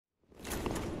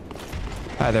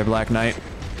Hi there, Black Knight.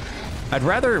 I'd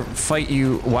rather fight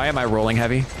you. Why am I rolling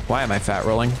heavy? Why am I fat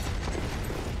rolling?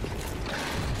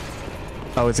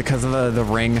 Oh, is it because of the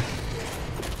ring?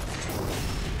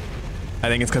 I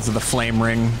think it's because of the flame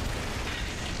ring.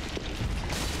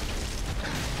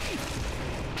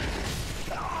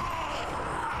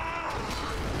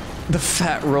 The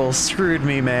fat roll screwed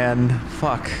me, man.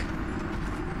 Fuck.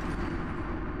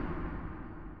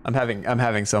 I'm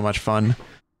having so much fun.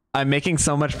 I'm making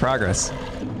so much progress.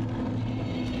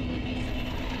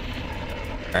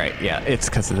 All right, yeah, it's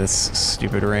because of this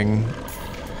stupid ring.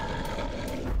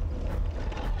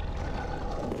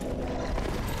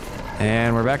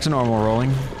 And we're back to normal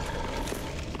rolling.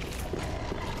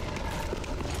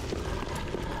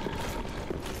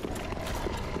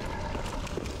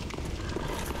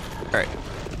 All right.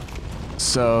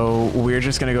 So we're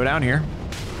just gonna go down here,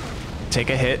 take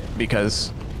a hit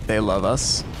because they love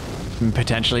us, and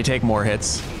potentially take more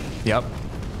hits. Yep.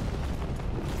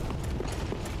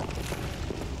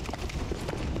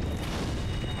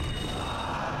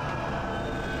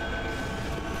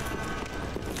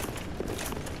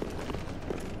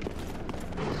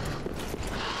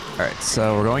 All right,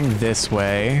 so we're going this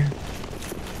way.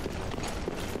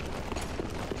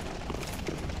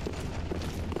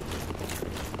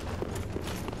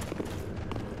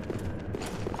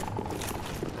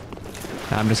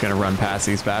 I'm just gonna run past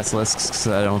these basilisks because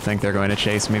I don't think they're going to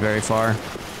chase me very far.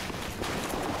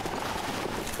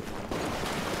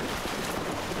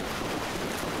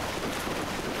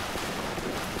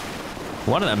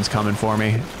 One of them's coming for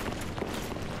me.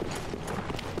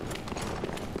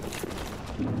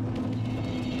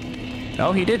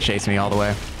 Oh, he did chase me all the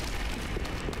way.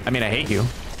 I mean, I hate you,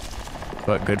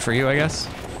 but good for you, I guess.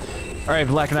 All right,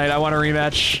 Black Knight, I want a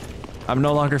rematch. I'm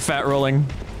no longer fat rolling.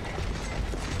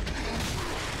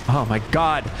 Oh my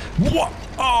God. What?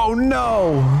 Oh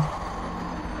no.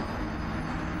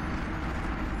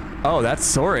 Oh, that's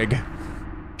Tsorig.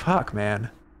 Fuck, man.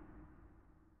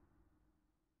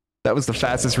 That was the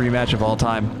fastest rematch of all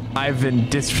time. I've been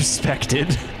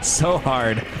disrespected so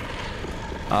hard.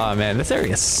 Oh man, this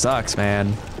area sucks,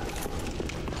 man.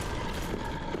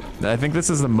 I think this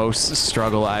is the most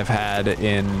struggle I've had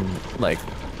in, like,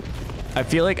 I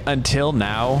feel like until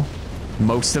now,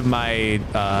 most of my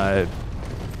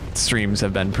streams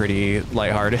have been pretty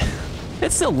lighthearted.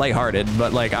 It's still lighthearted,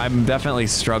 but like I'm definitely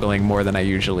struggling more than I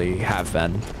usually have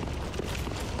been.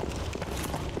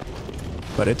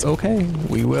 But it's okay.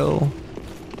 We will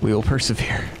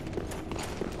persevere.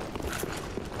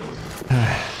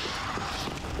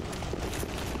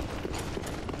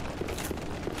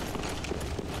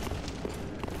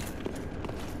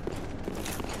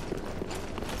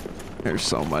 There's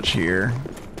so much here.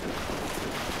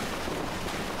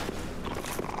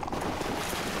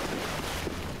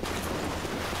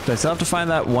 So I still have to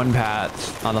find that one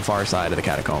path on the far side of the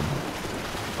catacomb.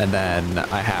 And then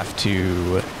I have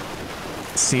to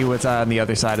see what's on the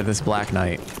other side of this Black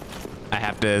Knight. I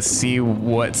have to see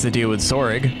what's the deal with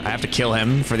Tsorig. I have to kill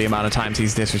him for the amount of times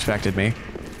he's disrespected me.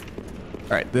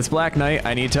 All right, this Black Knight,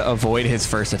 I need to avoid his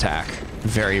first attack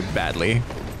very badly.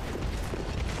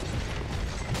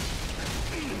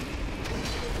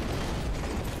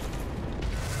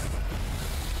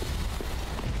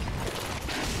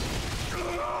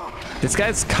 This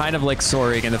guy's kind of like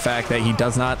Tsorig in the fact that he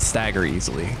does not stagger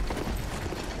easily.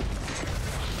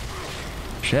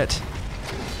 Shit.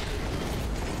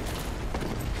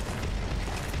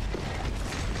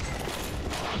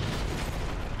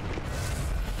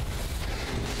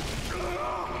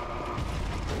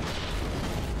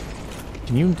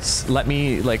 Can you let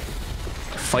me, like,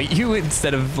 fight you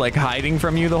instead of, like, hiding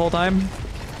from you the whole time?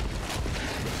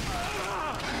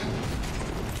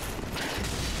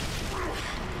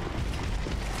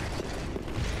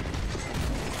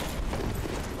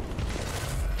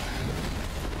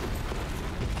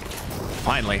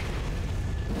 Finally.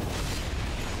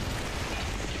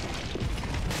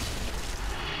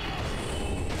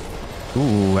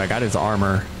 Ooh, I got his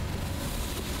armor.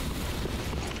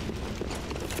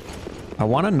 I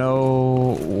want to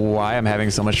know why I'm having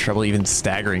so much trouble even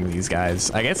staggering these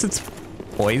guys. I guess it's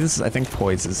poise. I think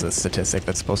poise is a statistic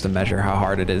that's supposed to measure how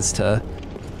hard it is to...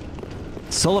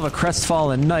 Soul of a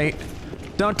Crestfallen Knight.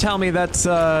 Don't tell me that's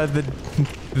the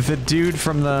dude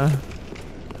from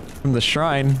the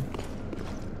shrine.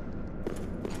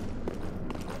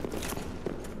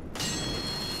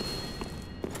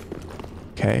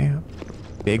 Okay,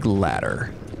 big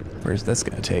ladder. Where's this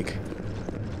gonna take?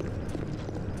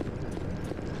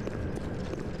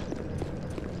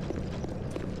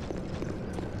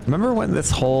 Remember when this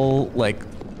whole, like,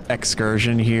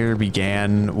 excursion here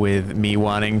began with me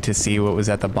wanting to see what was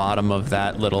at the bottom of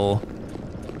that little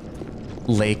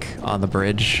lake on the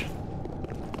bridge.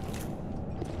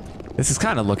 This is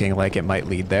kind of looking like it might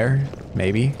lead there,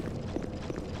 maybe.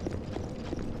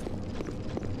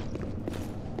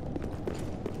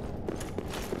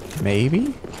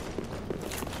 Maybe?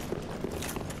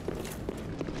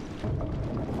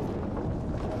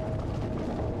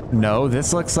 No,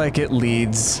 this looks like it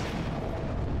leads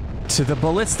to the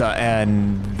ballista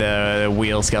and the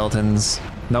wheel skeletons.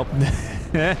 Nope.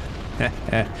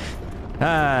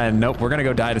 Nope, we're gonna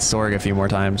go die to Tsorig a few more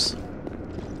times.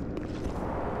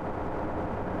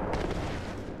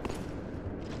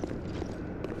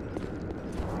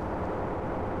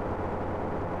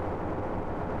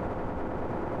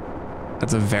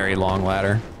 That's a very long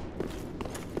ladder.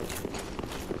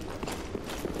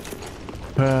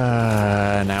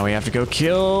 Now we have to go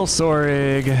kill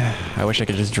Tsorig. I wish I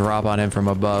could just drop on him from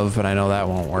above, but I know that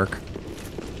won't work.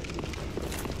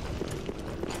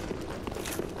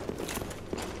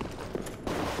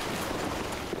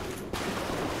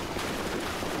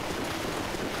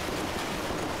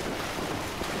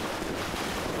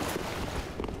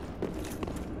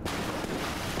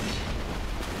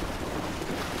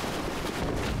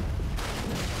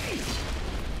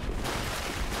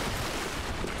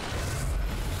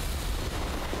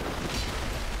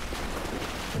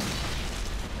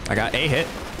 I got a hit,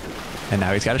 and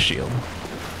now he's got a shield.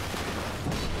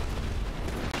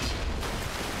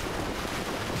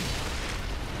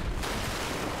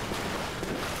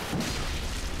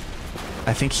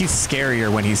 I think he's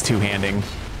scarier when he's two-handing.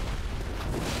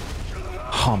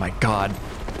 Oh my god.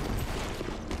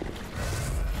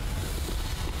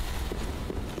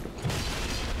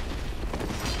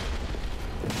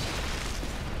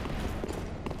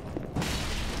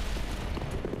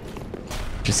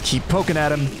 Just keep poking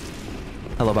at him.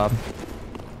 Hello, Bob.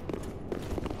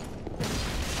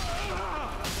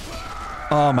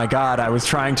 Oh my god, I was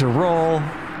trying to roll.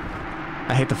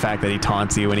 I hate the fact that he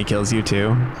taunts you when he kills you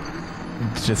too.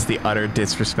 It's just the utter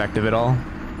disrespect of it all.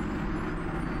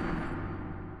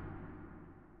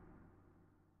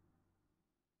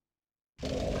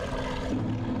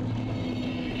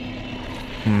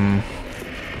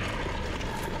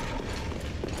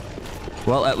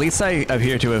 Well, at least I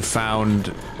appear to have found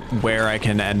where I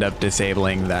can end up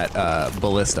disabling that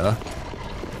ballista.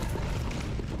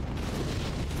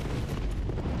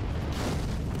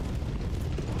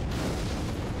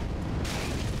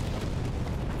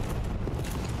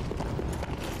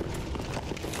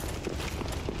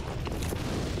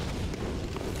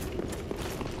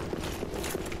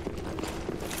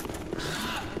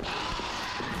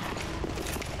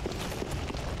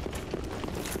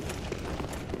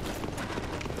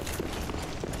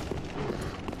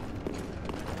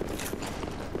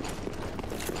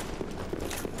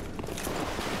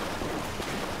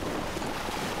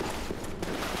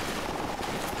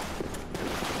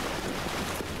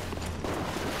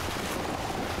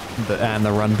 And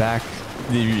the run back,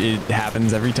 it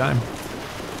happens every time.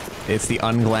 It's the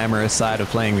unglamorous side of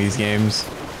playing these games.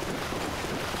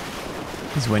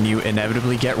 Is when you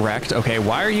inevitably get wrecked. Okay,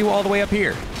 why are you all the way up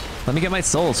here? Let me get my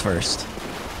souls first.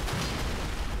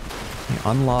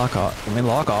 Unlock off. Let me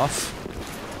lock off.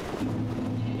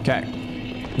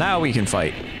 Okay. Now we can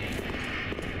fight.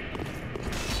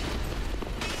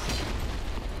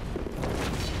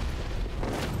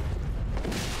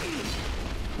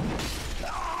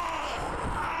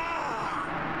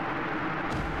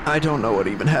 I don't know what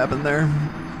even happened there.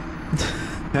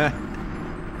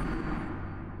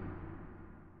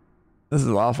 This is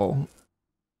awful.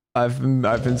 I've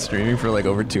been streaming for like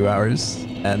over 2 hours,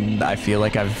 and I feel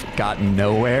like I've gotten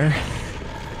nowhere.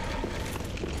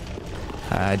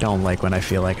 I don't like when I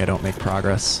feel like I don't make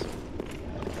progress.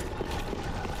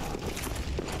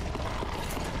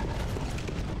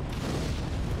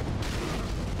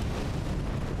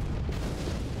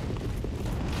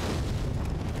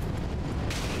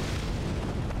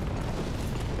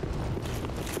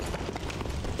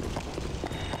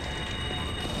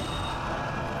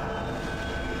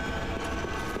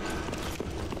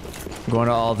 Going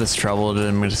to all this trouble, and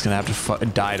I'm just gonna have to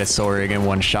die to Tsorig in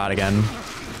one shot again.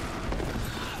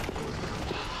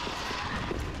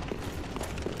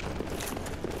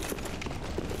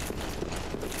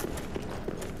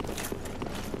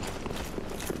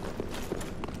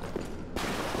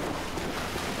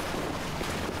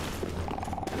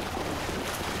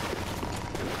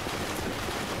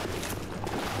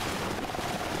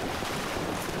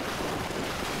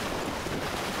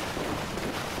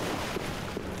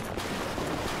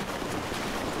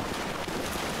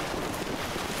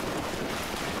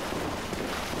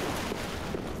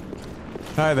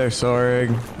 Hi there,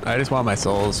 Tsorig. I just want my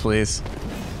souls, please.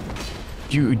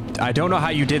 I don't know how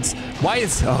you did. Why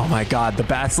is, oh my God, the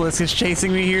basilisk is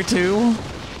chasing me here too?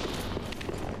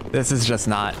 This is just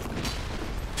not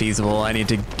feasible. I need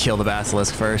to kill the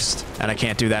basilisk first, and I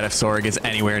can't do that if Tsorig is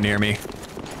anywhere near me.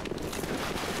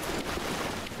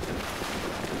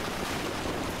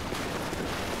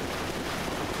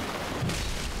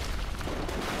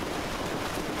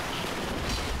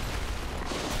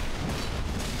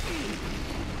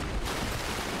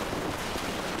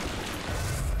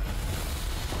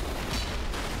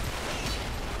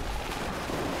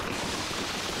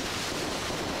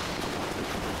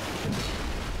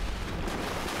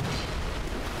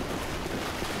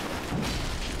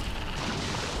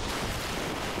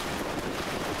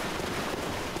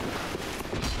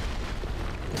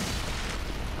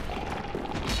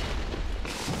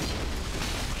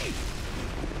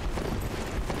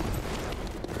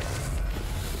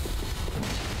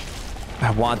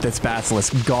 I want this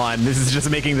basilisk gone. This is just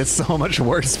making this so much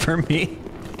worse for me.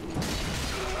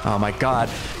 Oh my God.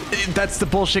 That's the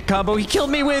bullshit combo he killed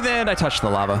me with, and I touched the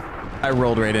lava. I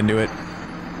rolled right into it.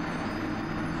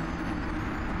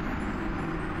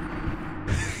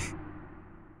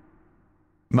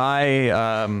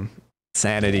 My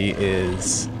sanity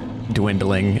is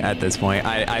dwindling at this point.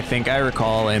 I think I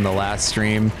recall in the last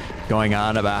stream going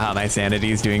on about how my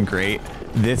sanity is doing great.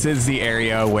 This is the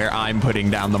area where I'm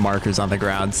putting down the markers on the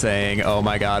ground saying, oh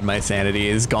my God, my sanity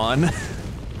is gone.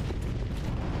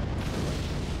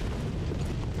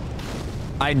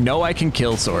 I know I can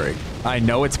kill Tsorig. I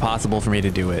know it's possible for me to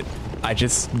do it. I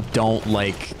just don't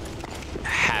like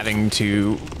having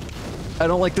to... I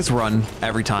don't like this run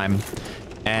every time.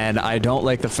 And I don't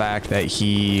like the fact that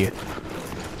he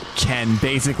can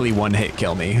basically one-hit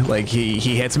kill me. Like, he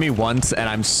hits me once and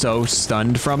I'm so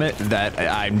stunned from it that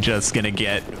I'm just gonna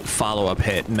get follow-up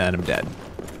hit and then I'm dead.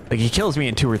 Like, he kills me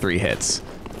in 2 or 3 hits.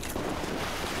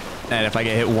 And if I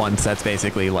get hit once, that's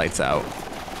basically lights out.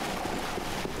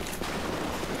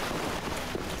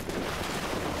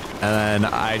 And then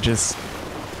I just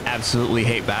absolutely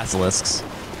hate basilisks.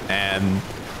 And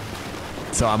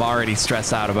so I'm already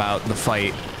stressed out about the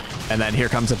fight. And then here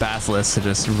comes a basilisk to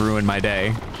just ruin my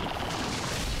day.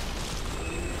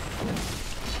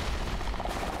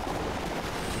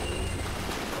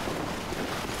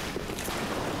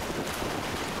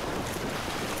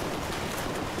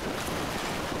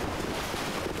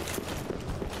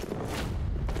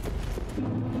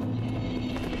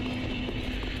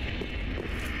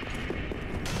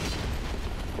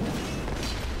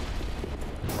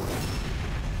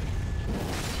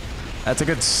 That's a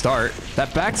good start. That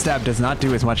backstab does not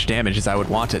do as much damage as I would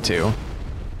want it to.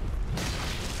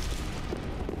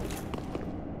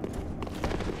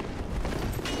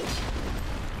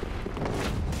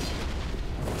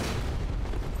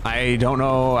 I don't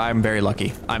know. I'm very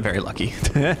lucky. I'm very lucky.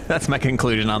 That's my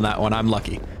conclusion on that one. I'm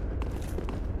lucky.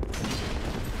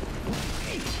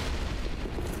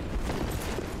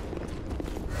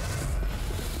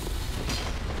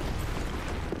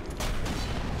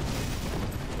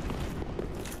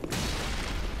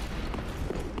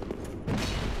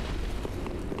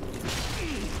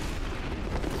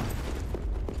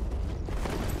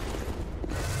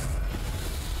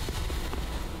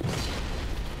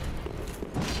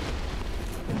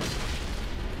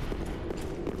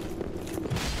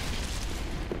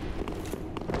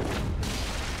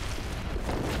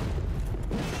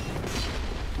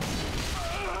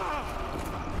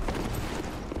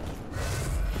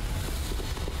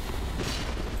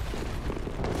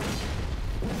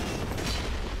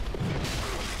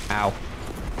 Ow.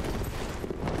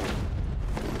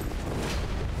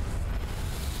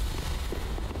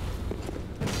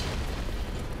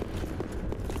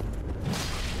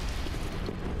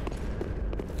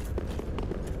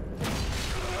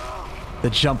 The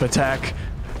jump attack.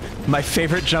 My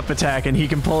favorite jump attack, and he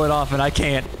can pull it off and I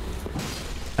can't.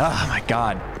 Oh my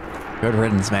God. Good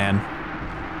riddance, man.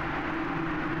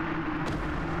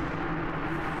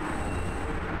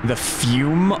 The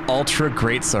Fume Ultra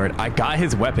Greatsword. I got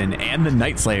his weapon and the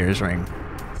Night Slayer's ring.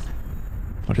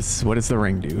 What does the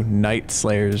ring do? Night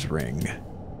Slayer's ring.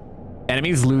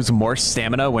 Enemies lose more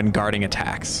stamina when guarding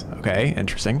attacks. Okay,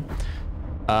 interesting.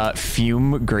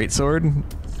 Fume Greatsword.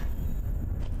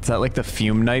 Is that like the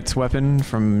Fume Knight's weapon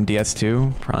from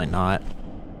DS2? Probably not.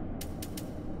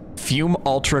 Fume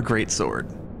Ultra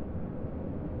Greatsword.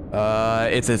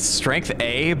 It's a strength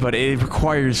A, but it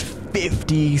requires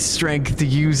 50 strength to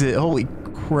use it. Holy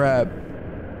crap.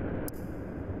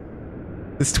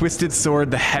 This twisted sword,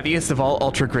 the heaviest of all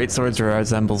ultra great swords,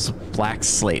 resembles black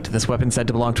slate. This weapon, said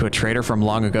to belong to a trader from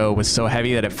long ago, was so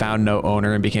heavy that it found no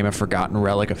owner and became a forgotten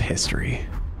relic of history.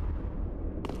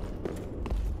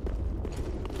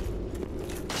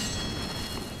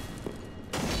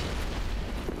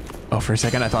 Oh, for a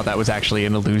second I thought that was actually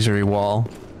an illusory wall.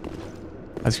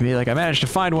 I was gonna be like, I managed to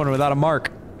find one without a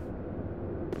mark.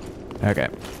 Okay.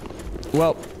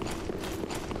 Well,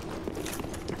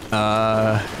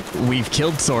 we've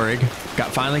killed Tsorig.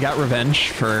 Finally got revenge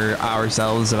for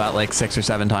ourselves about like 6 or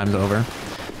 7 times over.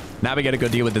 Now we gotta go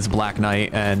deal with this Black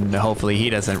Knight, and hopefully he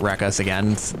doesn't wreck us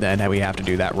again. Then we have to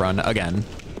do that run again.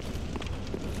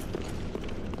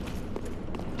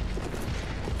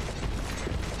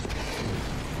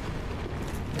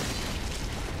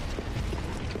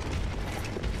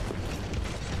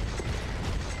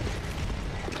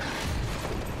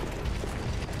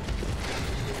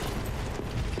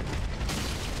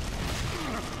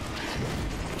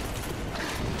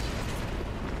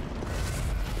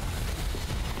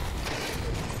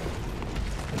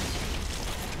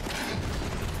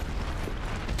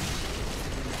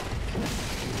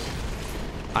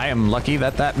 I am lucky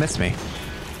that that missed me.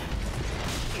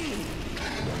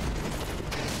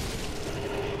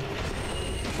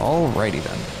 Alrighty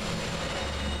then.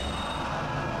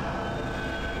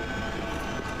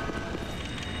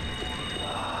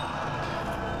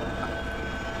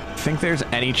 Think there's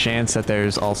any chance that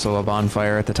there's also a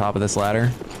bonfire at the top of this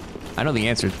ladder? I know the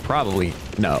answer is probably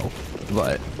no,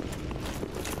 but...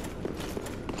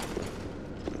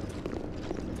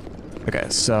 Okay,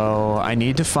 so I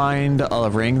need to find a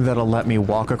ring that'll let me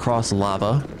walk across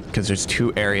lava, because there's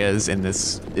 2 areas in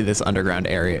this underground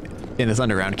area, in this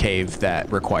underground cave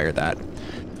that require that.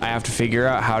 I have to figure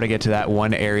out how to get to that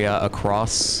one area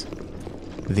across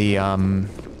the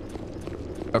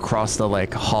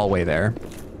like hallway there.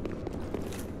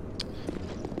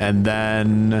 And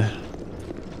then,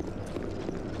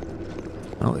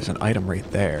 oh, there's an item right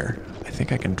there. I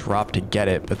think I can drop to get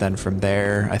it, but then from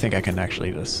there, I think I can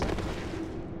actually just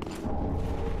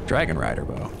Dragon Rider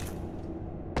bow.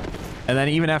 And then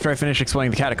even after I finish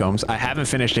exploring the catacombs, I haven't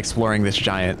finished exploring this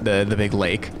giant, the big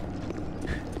lake.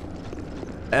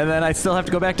 And then I still have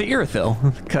to go back to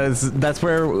Irithyll, because that's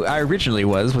where I originally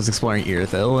was exploring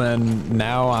Irithyll, and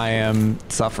now I am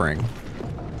suffering.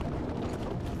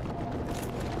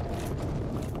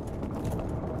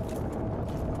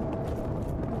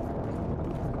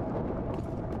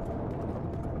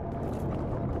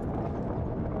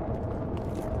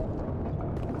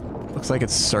 Looks like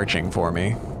it's searching for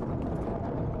me.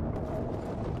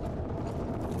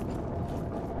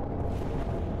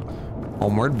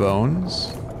 Homeward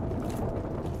bones.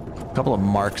 A couple of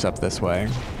marks up this way.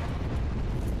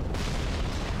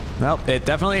 Nope, it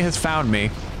definitely has found me.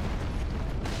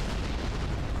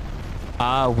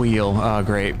 Ah, wheel. Oh,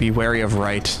 great. Be wary of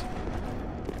right.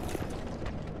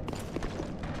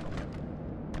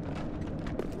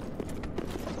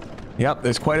 Yep,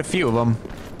 there's quite a few of them.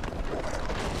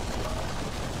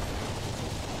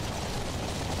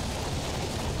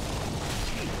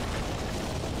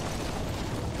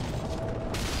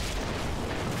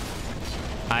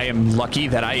 I am lucky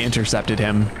that I intercepted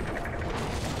him.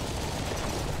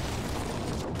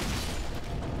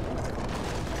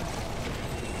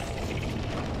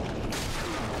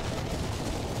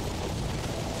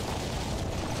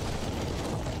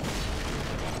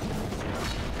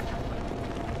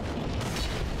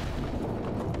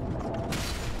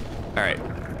 All right.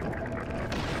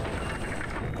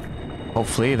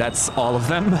 Hopefully that's all of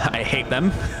them. I hate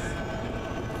them.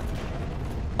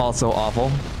 Also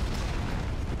awful.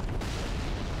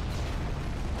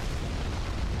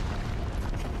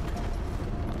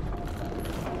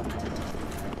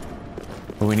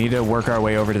 But we need to work our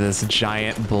way over to this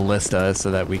giant ballista so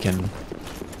that we can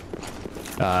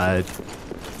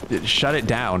shut it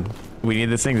down. We need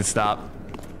this thing to stop.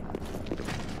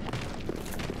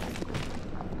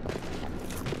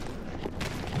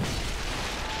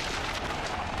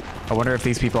 I wonder if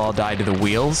these people all died to the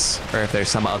wheels or if there's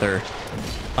some other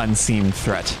unseen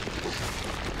threat.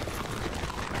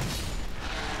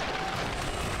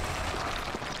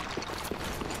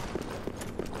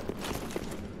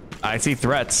 I see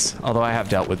threats, although I have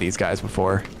dealt with these guys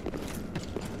before.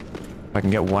 If I can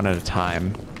get one at a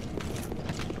time.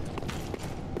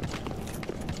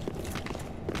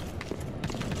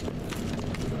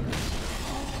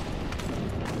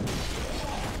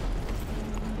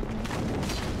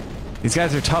 These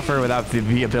guys are tougher without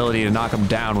the ability to knock them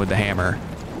down with the hammer.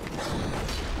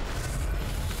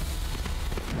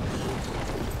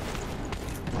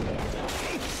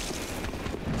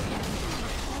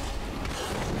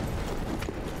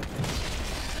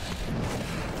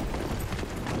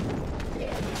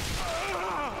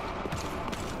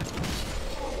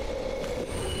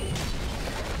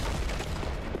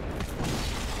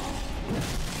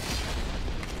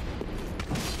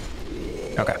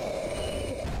 Okay.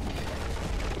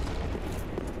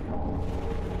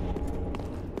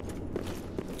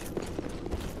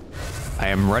 I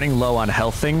am running low on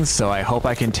health things, so I hope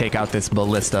I can take out this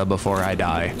ballista before I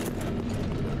die.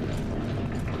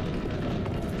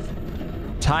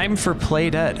 Time for play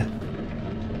dead.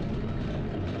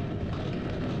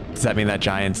 Does that mean that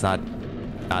giant's not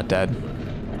dead?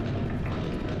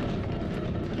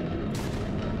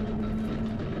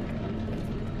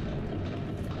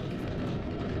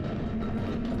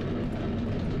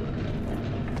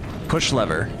 Push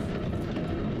lever.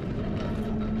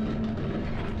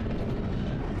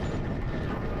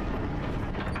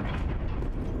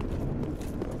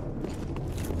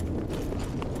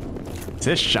 Is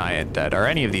this giant dead? Are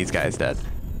any of these guys dead?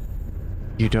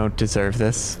 You don't deserve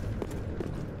this.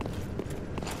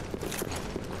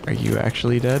 Are you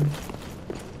actually dead?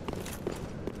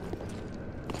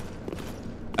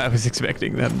 I was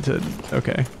expecting them to...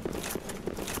 Okay.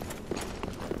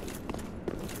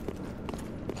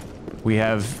 We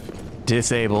have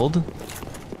disabled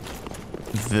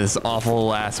this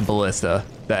awful ass ballista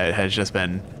that has just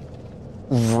been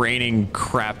raining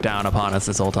crap down upon us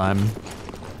this whole time.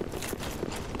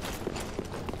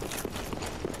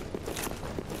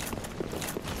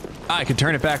 I could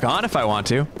turn it back on if I want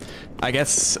to. I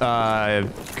guess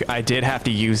I did have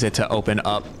to use it to open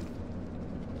up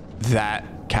that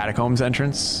catacombs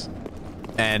entrance.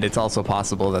 And it's also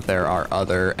possible that there are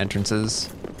other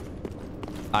entrances.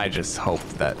 I just hope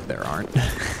that there aren't.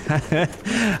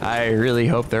 I really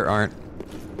hope there aren't.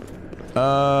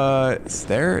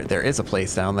 There is a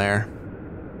place down there.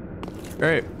 All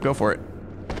right, go for it.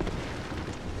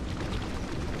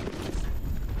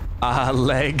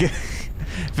 Leg.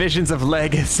 Visions of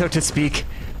leg, so to speak.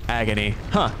 Agony.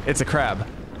 Huh, it's a crab.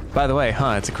 By the way,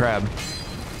 it's a crab.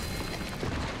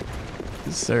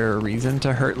 Is there a reason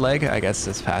to hurt leg? I guess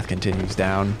this path continues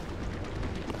down.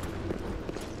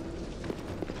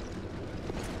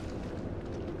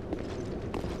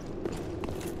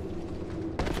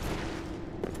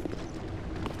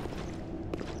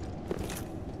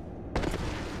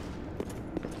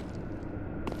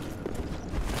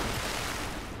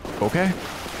 Okay.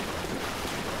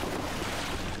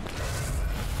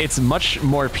 It's much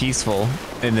more peaceful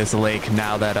in this lake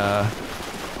now that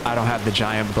I don't have the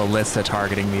giant ballista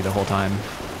targeting me the whole time.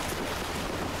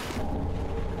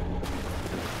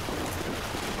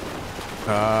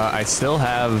 I still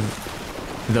have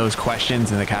those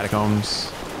questions in the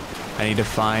catacombs. I need to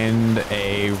find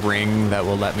a ring that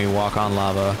will let me walk on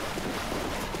lava.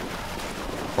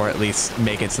 Or at least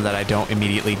make it so that I don't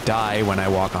immediately die when I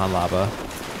walk on lava.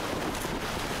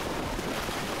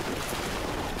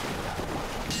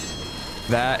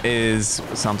 That is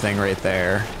something right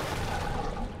there.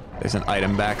 There's an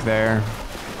item back there.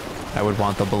 I would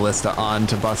want the ballista on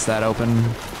to bust that open.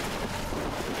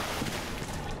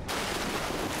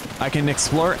 I can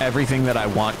explore everything that I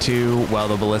want to while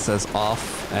the ballista's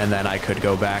off, and then I could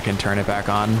go back and turn it back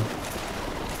on.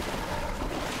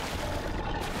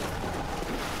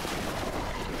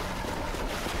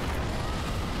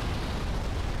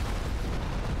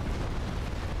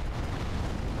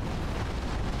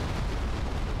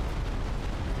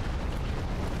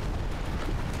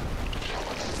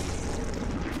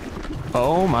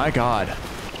 Oh my god.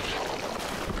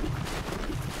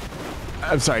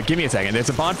 I'm sorry, give me a second. There's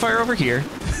a bonfire over here.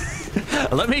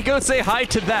 Let me go say hi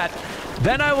to that.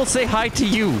 Then I will say hi to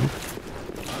you.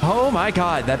 Oh my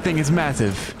god, that thing is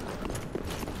massive.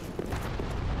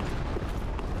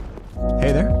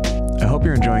 Hey there. I hope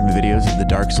you're enjoying the videos of the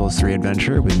Dark Souls 3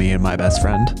 adventure with me and my best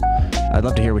friend. I'd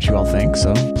love to hear what you all think,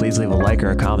 so please leave a like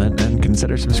or a comment and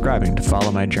consider subscribing to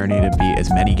follow my journey to beat as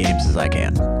many games as I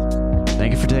can.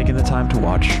 Thank you for taking the time to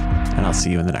watch, and I'll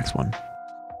see you in the next one.